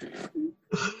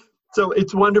 So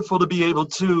it's wonderful to be able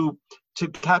to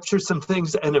capture some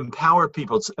things and empower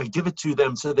people, give it to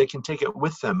them so they can take it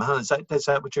with them. Huh? Is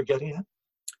that what you're getting at?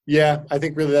 Yeah, I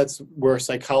think really that's where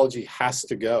psychology has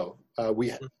to go.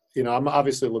 I'm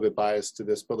obviously a little bit biased to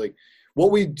this, but like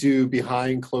what we do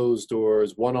behind closed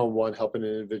doors, one-on-one, helping an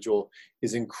individual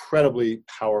is incredibly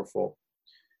powerful.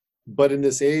 But in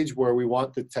this age where we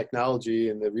want the technology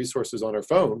and the resources on our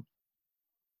phone,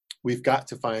 we've got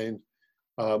to find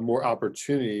more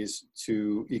opportunities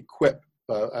to equip.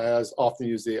 I often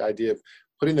use the idea of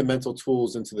putting the mental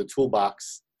tools into the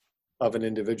toolbox of an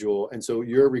individual. And so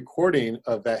your recording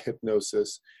of that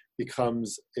hypnosis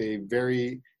becomes a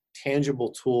very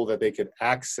tangible tool that they could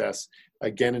access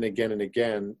again and again and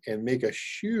again and make a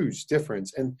huge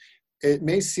difference. And it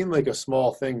may seem like a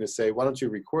small thing to say, why don't you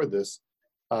record this?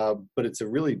 But it's a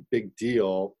really big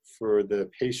deal for the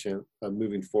patient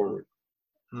moving forward.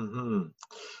 Mm-hmm.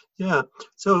 Yeah.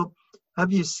 So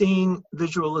have you seen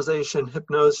visualization,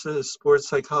 hypnosis, sports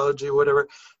psychology, whatever?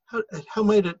 How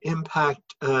might it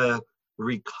impact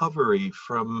recovery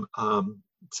from,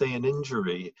 say, an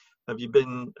injury? Have you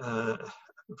been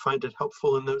find it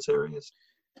helpful in those areas?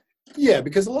 Yeah,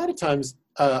 because a lot of times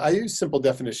I use simple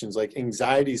definitions like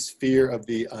anxiety is fear of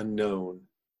the unknown,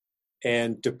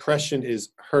 and depression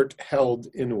is hurt held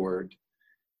inward.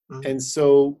 Mm-hmm. And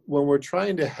so when we're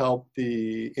trying to help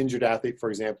the injured athlete, for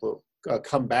example,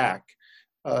 come back,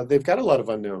 they've got a lot of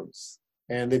unknowns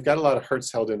and they've got a lot of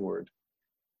hurts held inward.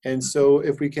 And so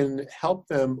if we can help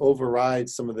them override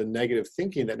some of the negative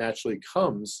thinking that naturally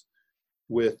comes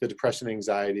with the depression,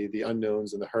 anxiety, the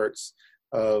unknowns and the hurts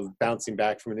of bouncing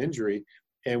back from an injury,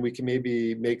 and we can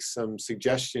maybe make some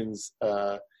suggestions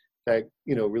that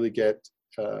really get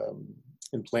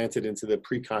implanted into the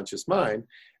preconscious mind,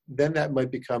 then that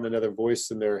might become another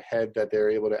voice in their head that they're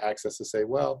able to access to say,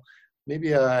 well,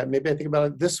 maybe I think about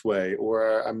it this way,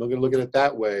 or I'm going to look at it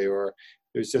that way, or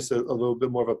there's just a little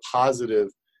bit more of a positive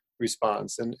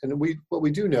response. And what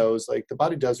we do know is like the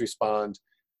body does respond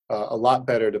a lot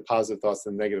better to positive thoughts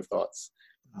than negative thoughts.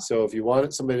 So if you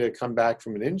want somebody to come back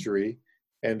from an injury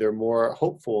and they're more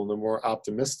hopeful and they're more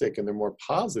optimistic and they're more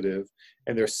positive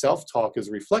and their self-talk is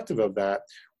reflective of that,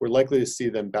 we're likely to see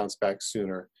them bounce back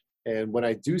sooner. And when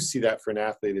I do see that for an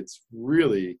athlete, it's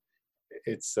really,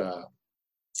 it's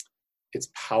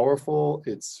powerful,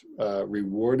 it's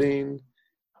rewarding,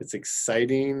 it's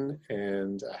exciting,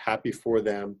 and happy for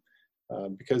them.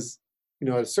 Because, at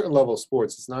a certain level of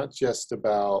sports, it's not just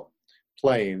about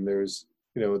playing. There's,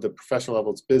 the professional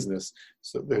level, it's business.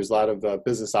 So there's a lot of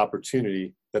business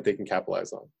opportunity that they can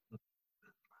capitalize on.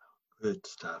 Good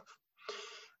stuff.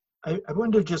 I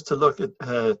wonder just to look at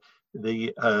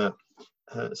the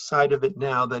side of it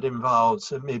now that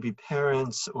involves maybe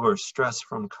parents or stress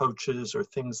from coaches or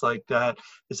things like that.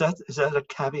 Is that a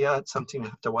caveat, something you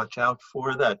have to watch out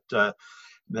for, that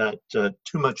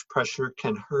too much pressure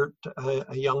can hurt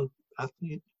a young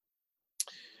athlete?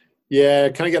 Yeah,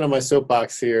 kind of get on my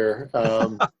soapbox here.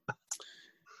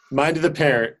 Mind of the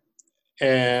parent.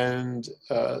 And,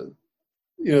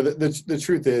 the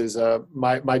truth is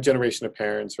my generation of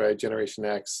parents, right, Generation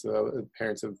X,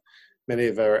 parents of many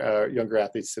of our younger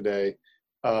athletes today,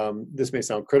 this may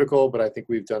sound critical, but I think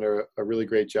we've done a really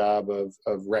great job of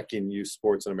wrecking youth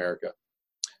sports in America.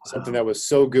 Wow. Something that was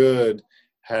so good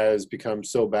has become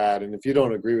so bad. And if you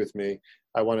don't agree with me,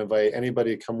 I want to invite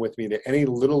anybody to come with me to any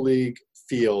Little League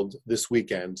field this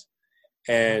weekend,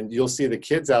 and you'll see the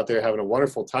kids out there having a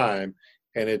wonderful time.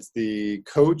 And it's the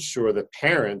coach or the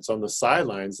parents on the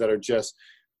sidelines that are just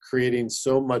creating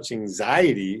so much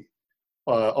anxiety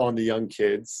on the young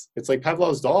kids. It's like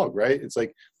Pavlov's dog, right? It's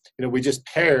like, we just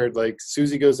paired, like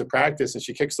Susie goes to practice and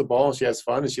she kicks the ball and she has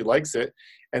fun and she likes it.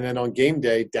 And then on game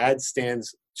day, dad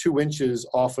stands 2 inches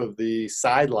off of the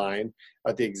sideline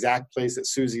at the exact place that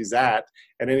Susie's at.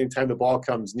 And anytime the ball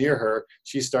comes near her,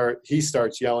 he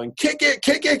starts yelling, kick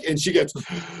it. And she gets,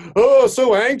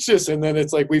 so anxious. And then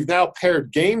it's like, we've now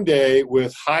paired game day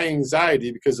with high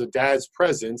anxiety because of dad's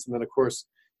presence. And then of course,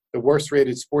 the worst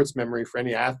rated sports memory for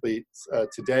any athlete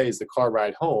today is the car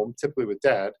ride home, typically with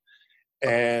dad.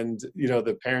 And,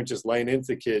 the parent just laying into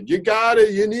the kid, you got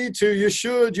it, you need to, you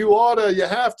should, you oughta, you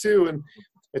have to. And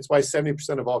it's why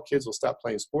 70% of all kids will stop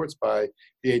playing sports by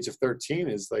the age of 13,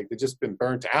 is like they've just been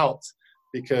burnt out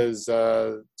because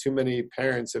too many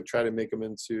parents have tried to make them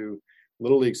into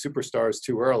Little League superstars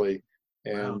too early.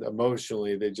 And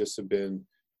emotionally, they just have been,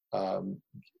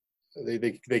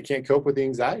 they can't cope with the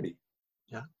anxiety.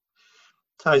 Yeah.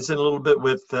 Ties in a little bit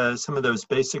with some of those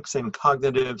basics in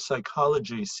cognitive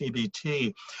psychology,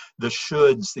 CBT, the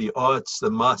shoulds, the oughts, the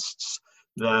musts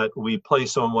that we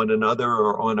place on one another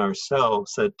or on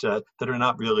ourselves that are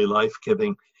not really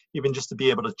life-giving. Even just to be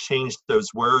able to change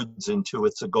those words into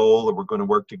it's a goal, or we're going to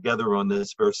work together on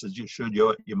this, versus you should, you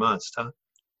ought, you must, huh?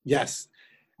 Yes,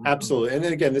 absolutely. And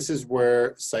then again, this is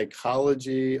where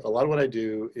psychology, a lot of what I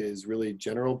do is really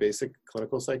general, basic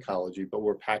clinical psychology, but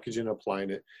we're packaging and applying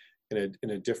it in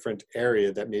a different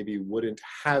area that maybe wouldn't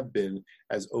have been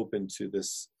as open to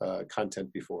this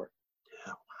content before.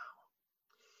 Yeah,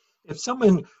 wow. If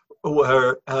someone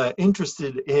were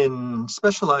interested in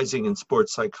specializing in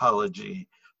sports psychology,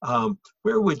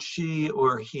 where would she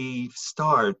or he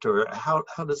start, or how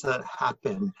does that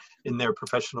happen in their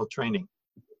professional training?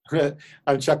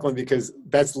 I'm chuckling because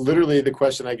that's literally the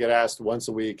question I get asked once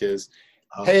a week is,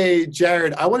 hey,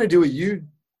 Jared, I want to do what you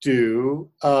do.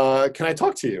 Can I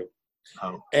talk to you?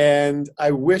 And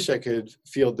I wish I could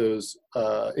field those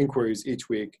inquiries each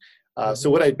week. So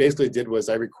what I basically did was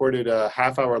I recorded a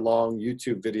half-hour-long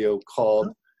YouTube video called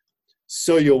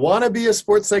So You Want to Be a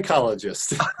Sports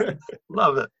Psychologist.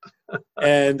 Love it.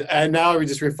 and now we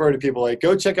just refer to people like,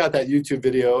 go check out that YouTube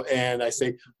video. And I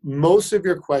say, most of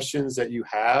your questions that you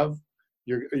have,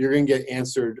 you're going to get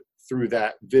answered through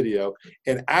that video.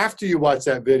 And after you watch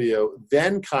that video,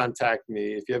 then contact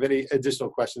me if you have any additional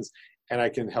questions, and I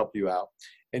can help you out.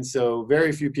 And so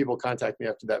very few people contact me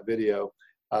after that video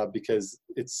because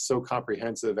it's so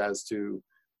comprehensive as to,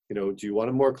 do you want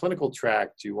a more clinical track?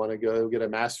 Do you want to go get a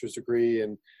master's degree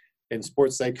in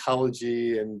sports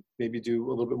psychology and maybe do a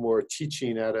little bit more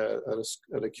teaching at a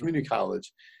community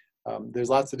college? There's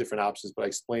lots of different options, but I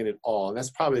explain it all. And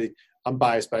that's probably, I'm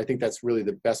biased, but I think that's really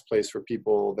the best place for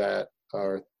people that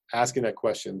are asking that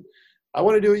question. I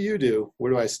want to do what you do.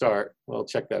 Where do I start? Well,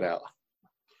 check that out.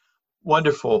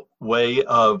 Wonderful way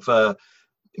of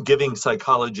giving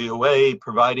psychology away,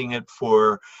 providing it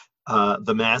for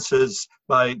the masses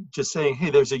by just saying, hey,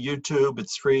 there's a YouTube,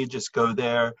 it's free, just go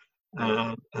there,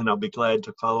 and I'll be glad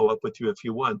to follow up with you if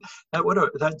you want.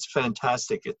 That's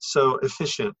fantastic. It's so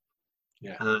efficient.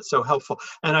 Yeah. So helpful.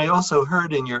 And I also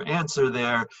heard in your answer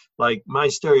there, like my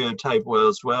stereotype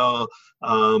was,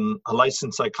 a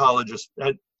licensed psychologist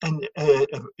and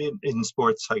in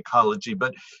sports psychology,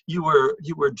 but you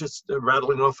were just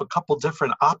rattling off a couple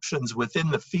different options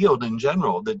within the field in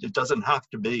general, that it doesn't have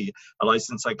to be a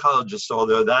licensed psychologist,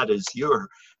 although that is your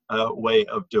way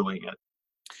of doing it.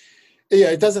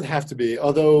 Yeah, it doesn't have to be.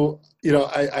 Although,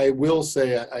 I will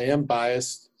say I am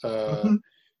biased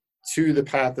to the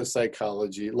path of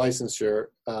psychology, licensure,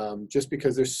 just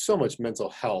because there's so much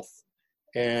mental health.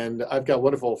 And I've got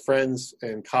wonderful friends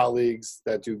and colleagues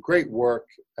that do great work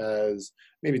as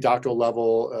maybe doctoral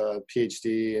level,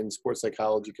 PhD in sports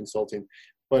psychology consulting.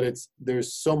 But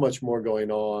there's so much more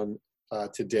going on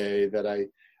today that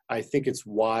I think it's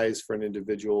wise for an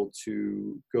individual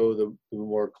to go the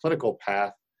more clinical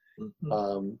path.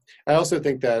 I also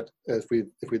think that if we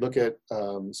look at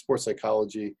sports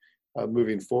psychology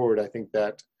moving forward, I think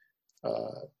that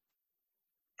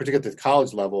particularly at the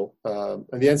college level,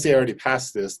 and the NCAA already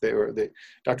passed this.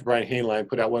 Dr. Brian Hainline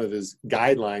put out one of his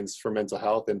guidelines for mental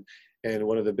health, and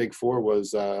one of the big four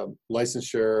was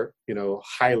licensure.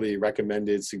 Highly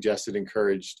recommended, suggested,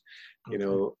 encouraged.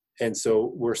 And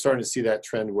so we're starting to see that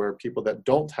trend where people that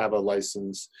don't have a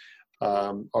license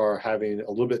are having a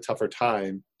little bit tougher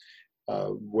time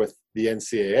with the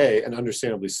NCAA, and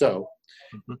understandably so.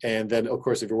 And then, of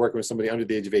course, if you're working with somebody under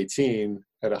the age of 18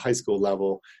 at a high school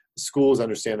level, schools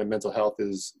understand that mental health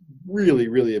is really,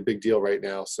 really a big deal right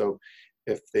now. So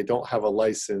if they don't have a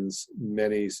license,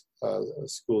 many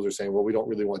schools are saying, well, we don't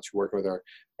really want you working with our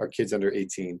kids under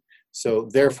 18. So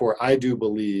therefore, I do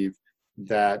believe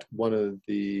that one of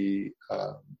the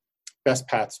best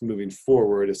paths moving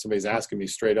forward, if somebody's asking me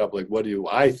straight up, like, what do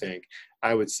I think?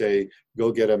 I would say,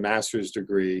 go get a master's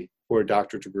degree or a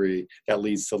doctorate degree that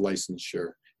leads to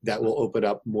licensure. That will open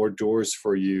up more doors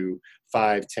for you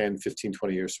 5, 10, 15,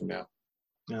 20 years from now.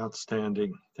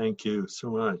 Outstanding. Thank you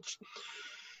so much.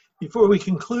 Before we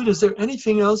conclude, is there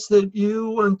anything else that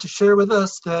you want to share with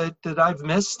us that I've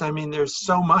missed? I mean, there's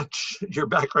so much. Your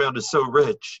background is so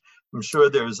rich. I'm sure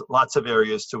there's lots of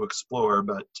areas to explore,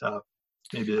 but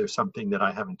maybe there's something that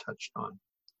I haven't touched on.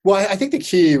 Well, I think the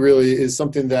key really is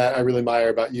something that I really admire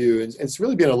about you, and it's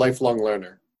really being a lifelong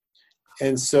learner.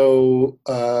 And so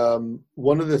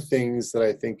one of the things that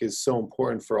I think is so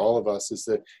important for all of us is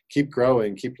to keep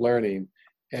growing, keep learning.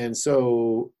 And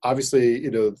so obviously,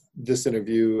 this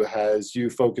interview has you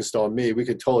focused on me. We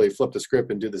could totally flip the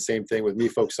script and do the same thing with me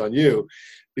focused on you,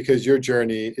 because your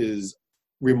journey is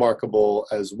remarkable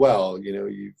as well.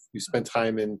 You spent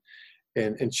time in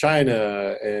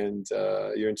China, and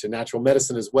you're into natural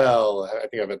medicine as well. I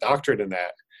think I have a doctorate in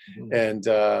that. And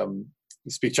you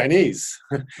speak Chinese.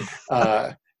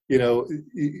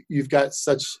 You've got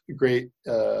such great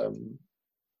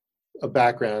a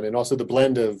background, and also the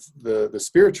blend of the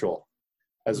spiritual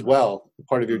as well,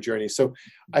 part of your journey. So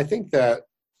I think that,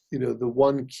 the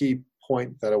one key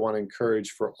point that I want to encourage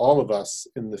for all of us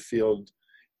in the field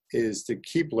is to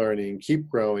keep learning, keep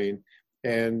growing.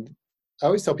 And I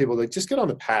always tell people, just get on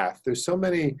the path. There's so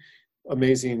many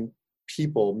amazing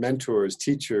people, mentors,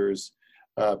 teachers,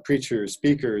 preachers,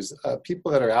 speakers,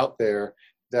 people that are out there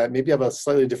that maybe have a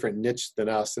slightly different niche than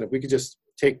us. And if we could just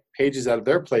take pages out of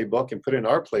their playbook and put it in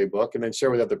our playbook and then share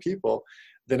with other people,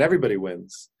 then everybody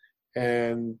wins.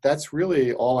 And that's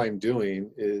really all I'm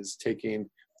doing, is taking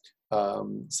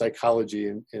psychology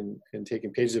and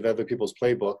taking pages of other people's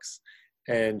playbooks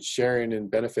and sharing and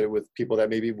benefit with people that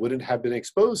maybe wouldn't have been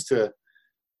exposed to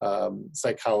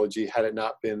psychology had it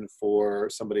not been for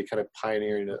somebody kind of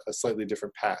pioneering a slightly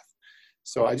different path.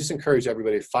 So I just encourage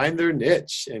everybody to find their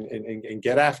niche and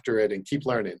get after it and keep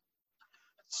learning.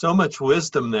 So much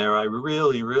wisdom there. I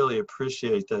really, really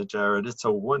appreciate that, Jared. It's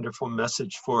a wonderful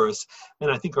message for us, and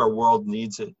I think our world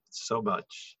needs it so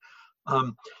much.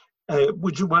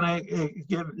 Would you want to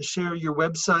share your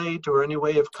website or any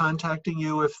way of contacting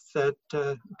you if that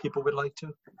people would like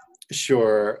to?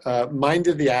 Sure.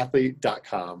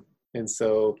 mindoftheathlete.com. And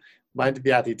so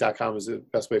mindoftheathlete.com is the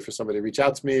best way for somebody to reach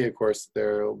out to me. Of course,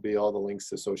 there will be all the links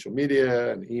to social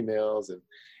media and emails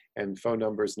and phone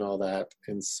numbers and all that.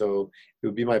 And so it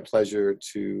would be my pleasure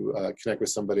to connect with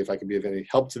somebody if I could be of any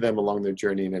help to them along their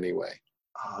journey in any way.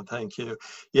 Oh, thank you.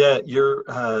 Yeah, your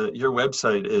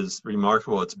website is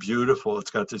remarkable. It's beautiful. It's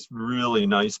got this really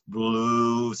nice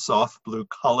blue, soft blue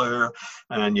color,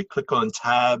 and you click on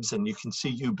tabs and you can see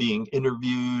you being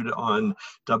interviewed on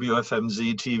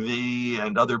WFMZ TV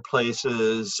and other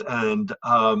places, and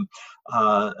a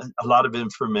lot of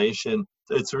information.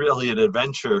 It's really an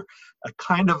adventure,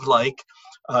 kind of like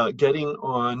getting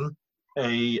on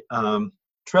a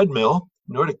treadmill,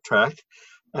 Nordic track,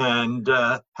 and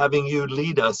having you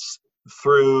lead us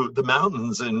through the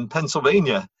mountains in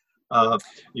Pennsylvania.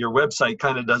 Your website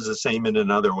kind of does the same in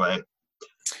another way.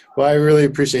 Well, I really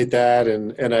appreciate that,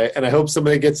 and I hope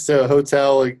somebody gets to a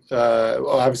hotel.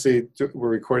 Obviously, we're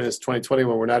recording this 2020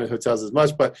 when we're not in hotels as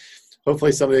much, but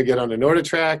hopefully somebody will get on a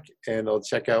NordicTrack and they'll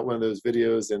check out one of those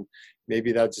videos, and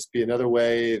maybe that'll just be another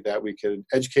way that we could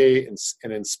educate and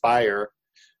inspire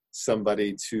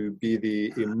somebody to be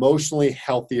the emotionally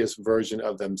healthiest version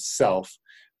of themselves,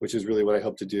 which is really what I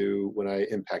hope to do when I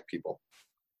impact people.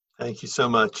 Thank you so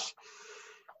much.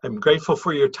 I'm grateful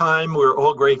for your time. We're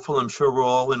all grateful. I'm sure we're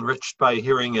all enriched by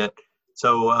hearing it.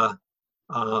 So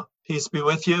peace be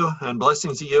with you, and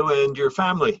blessings to you and your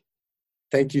family.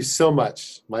 Thank you so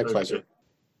much. My pleasure.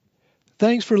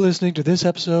 Thanks for listening to this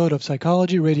episode of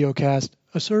Psychology Radiocast,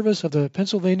 a service of the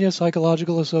Pennsylvania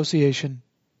Psychological Association.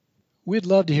 We'd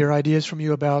love to hear ideas from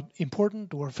you about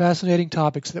important or fascinating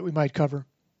topics that we might cover.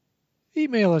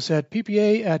 Email us at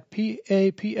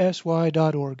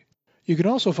ppa@papsy.org. You can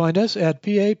also find us at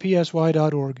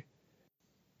papsy.org.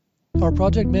 Our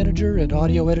project manager and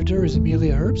audio editor is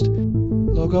Amelia Herbst.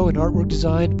 Logo and artwork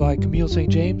designed by Camille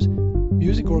St. James.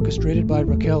 Music orchestrated by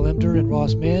Raquel Emder and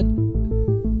Ross Mann.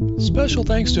 Special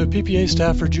thanks to PPA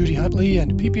staffer Judy Hutley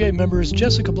and PPA members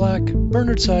Jessica Black,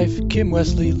 Bernard Seif, Kim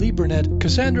Wesley, Lee Burnett,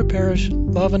 Cassandra Parrish,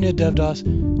 Lavanya Devdas,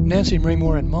 Nancy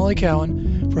Raymore, and Molly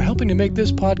Cowan for helping to make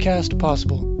this podcast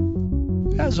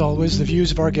possible. As always, the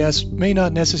views of our guests may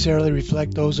not necessarily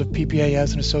reflect those of PPA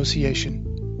as an association.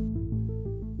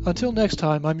 Until next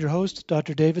time, I'm your host,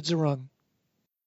 Dr. David Zerung.